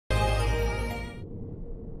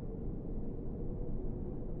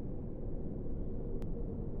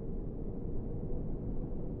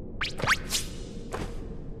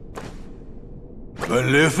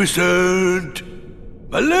Maleficent!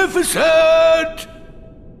 Maleficent!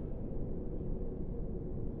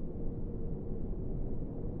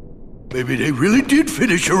 Maybe they really did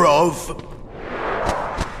finish her off.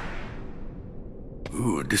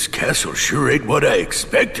 Ooh, this castle sure ain't what I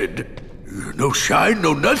expected. No shine,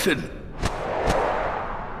 no nothing.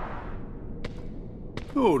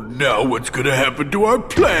 Oh, now what's gonna happen to our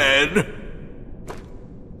plan?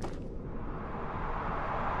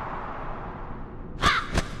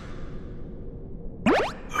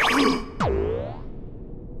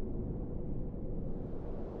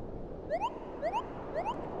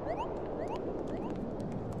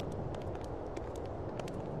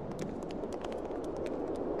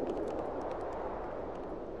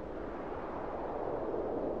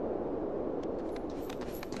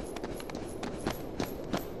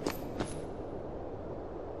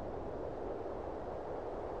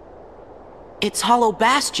 It's Hollow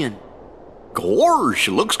Bastion. Gorge,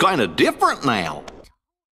 looks kinda different now.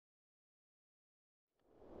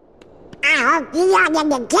 I hope you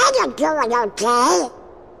and the kid are doing okay.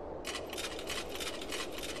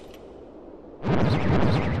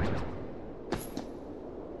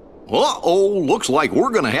 Uh-oh, looks like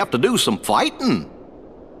we're gonna have to do some fighting.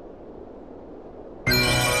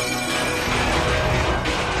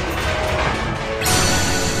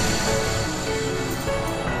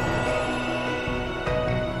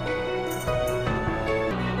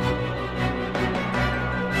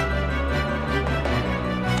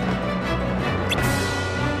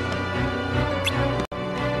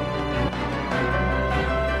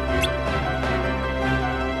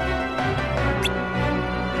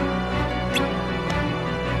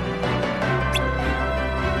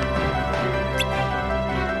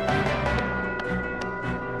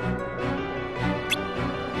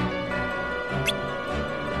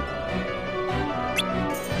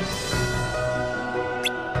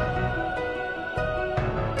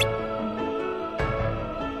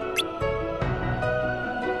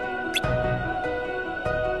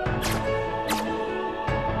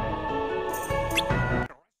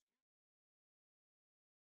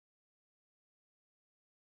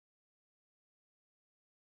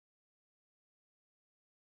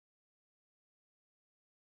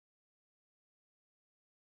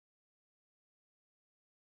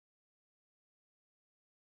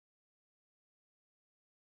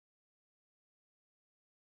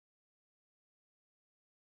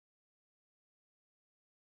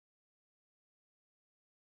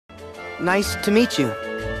 Nice to meet you.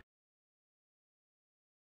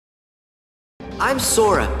 I'm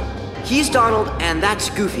Sora. He's Donald, and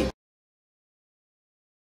that's Goofy.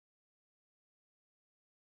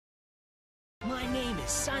 My name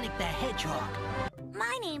is Sonic the Hedgehog.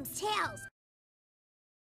 My name's Tails.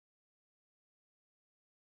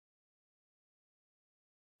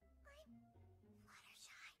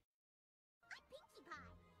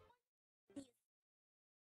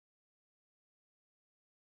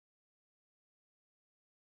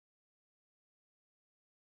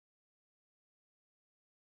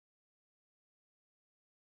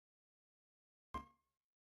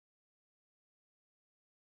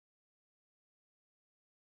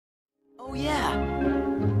 Oh, yeah.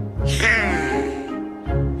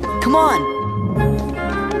 Come on.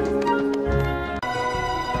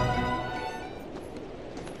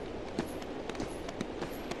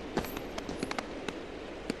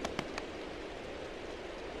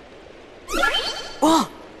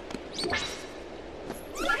 Oh!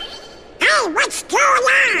 Hey, what's going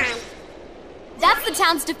on? That's the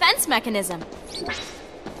town's defense mechanism.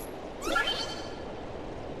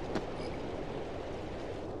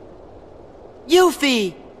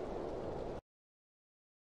 Yuffie!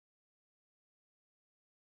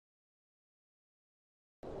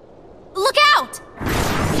 Look out!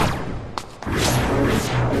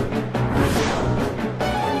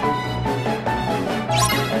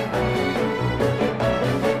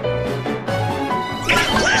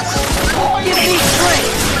 Give me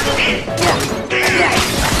strength!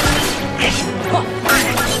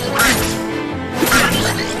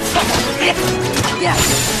 Yeah.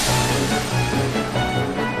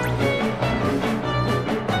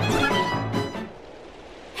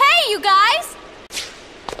 Hey, you guys!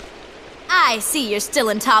 I see you're still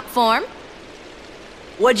in top form.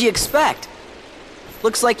 What'd you expect?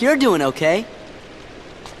 Looks like you're doing okay.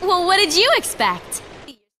 Well, what did you expect?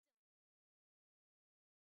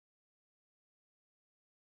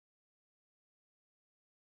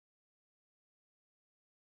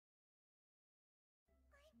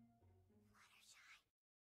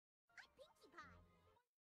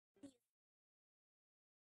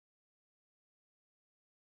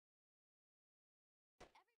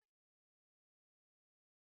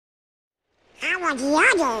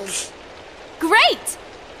 are the others? Great!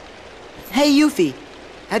 Hey, Yuffie,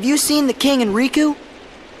 have you seen the king and Riku?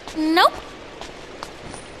 Nope.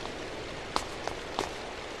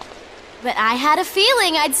 But I had a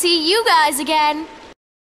feeling I'd see you guys again.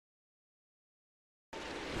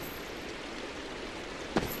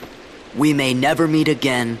 We may never meet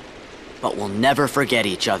again, but we'll never forget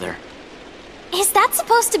each other. Is that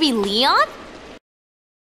supposed to be Leon?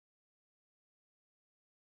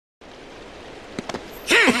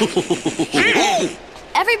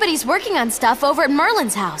 Everybody's working on stuff over at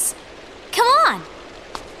Merlin's house. Come on!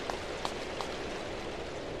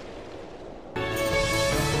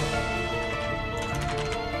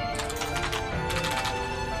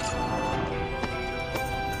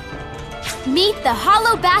 Meet the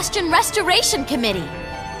Hollow Bastion Restoration Committee.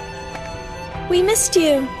 We missed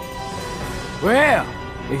you. Well,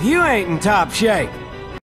 if you ain't in top shape.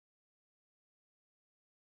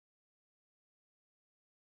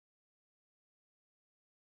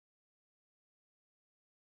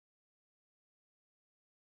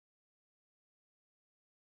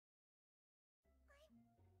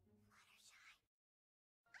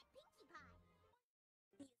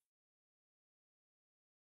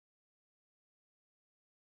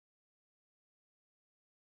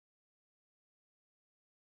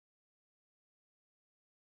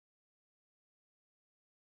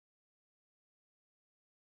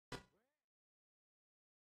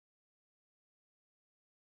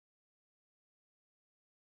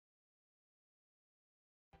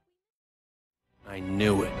 I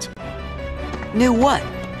knew it. Knew what?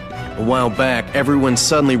 A while back, everyone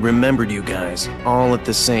suddenly remembered you guys, all at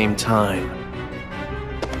the same time.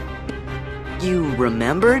 You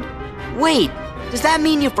remembered? Wait, does that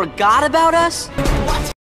mean you forgot about us?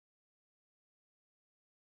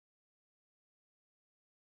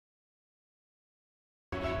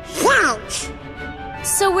 What? Thanks.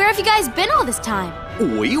 So where have you guys been all this time?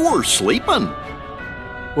 We were sleeping.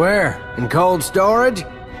 Where? In cold storage?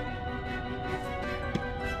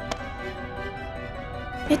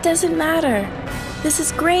 It doesn't matter. This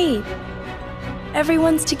is great.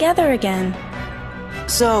 Everyone's together again.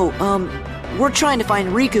 So, we're trying to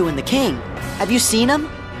find Riku and the king. Have you seen him?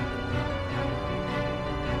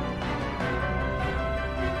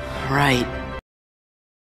 Right.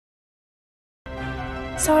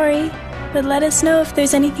 Sorry, but let us know if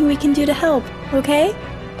there's anything we can do to help, okay?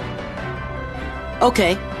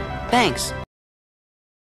 Okay, thanks.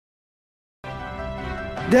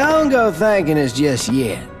 Don't go thanking us just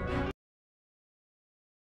yet.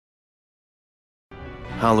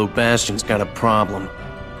 Hollow Bastion's got a problem.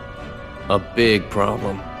 A big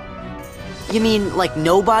problem. You mean like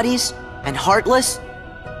nobodies and heartless?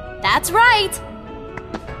 That's right!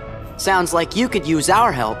 Sounds like you could use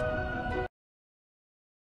our help.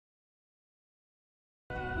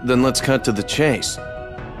 Then let's cut to the chase.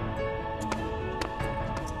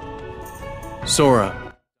 Sora.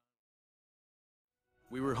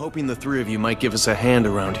 We were hoping the three of you might give us a hand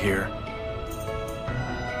around here.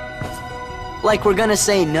 Like we're gonna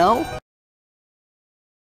say no?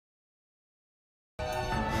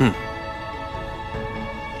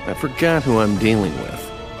 I forgot who I'm dealing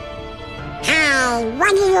with. Hey,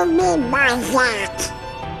 what do you mean by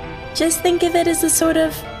that? Just think of it as a sort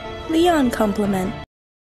of Leon compliment.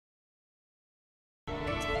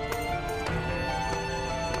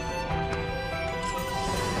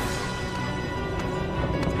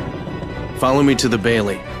 Follow me to the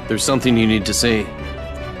Bailey. There's something you need to see.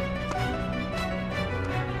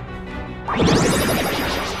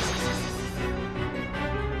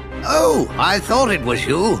 Oh, I thought it was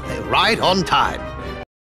you. Right on time.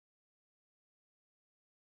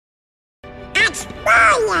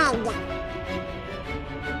 Exploded!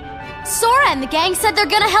 Sora and the gang said they're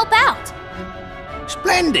gonna help out.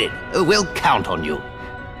 Splendid. We'll count on you.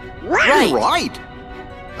 Right. Right.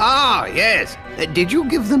 Ah, yes. Did you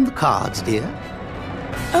give them the cards, dear?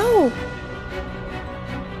 Oh!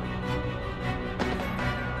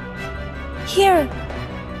 Here.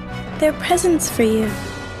 They're presents for you.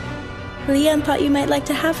 Leon thought you might like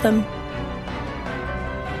to have them.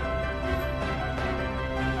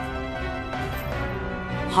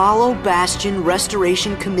 Hollow Bastion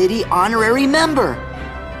Restoration Committee honorary member.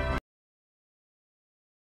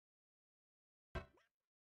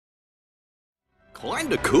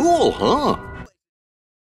 Kinda cool, huh?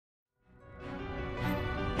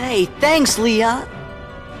 Hey, thanks, Leah.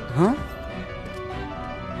 Huh?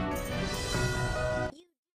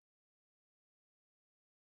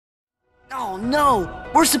 Oh no!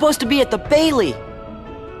 We're supposed to be at the Bailey!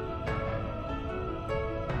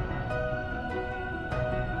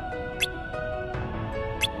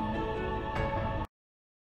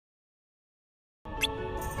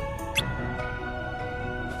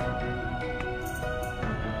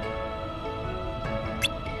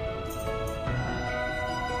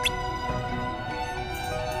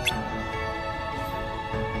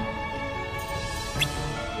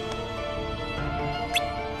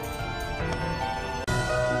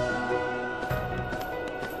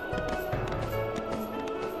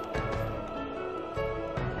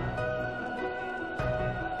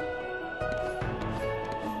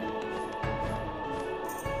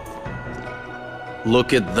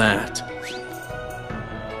 Look at that.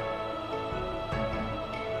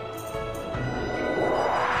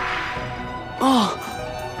 Oh!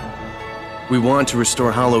 We want to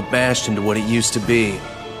restore Hollow Bastion to what it used to be.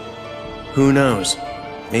 Who knows?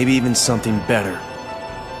 Maybe even something better.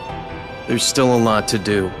 There's still a lot to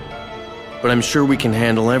do, but I'm sure we can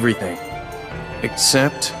handle everything.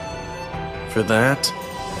 Except for that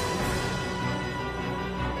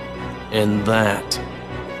and that.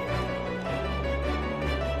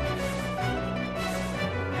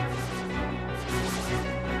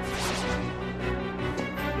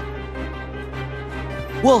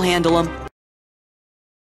 We'll handle them.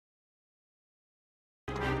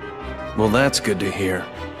 Well, that's good to hear.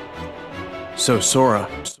 So, Sora,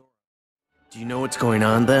 do you know what's going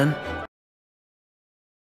on then?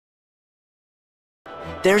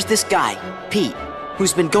 There's this guy, Pete,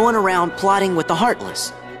 who's been going around plotting with the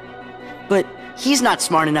Heartless. But he's not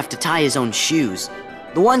smart enough to tie his own shoes.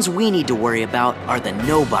 The ones we need to worry about are the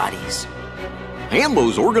nobodies. And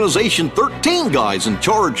those Organization 13 guys in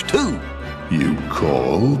charge, too. You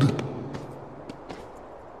called?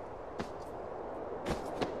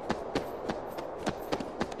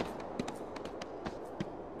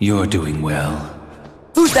 You're doing well.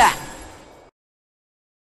 Who's that?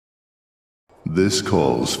 This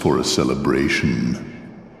calls for a celebration.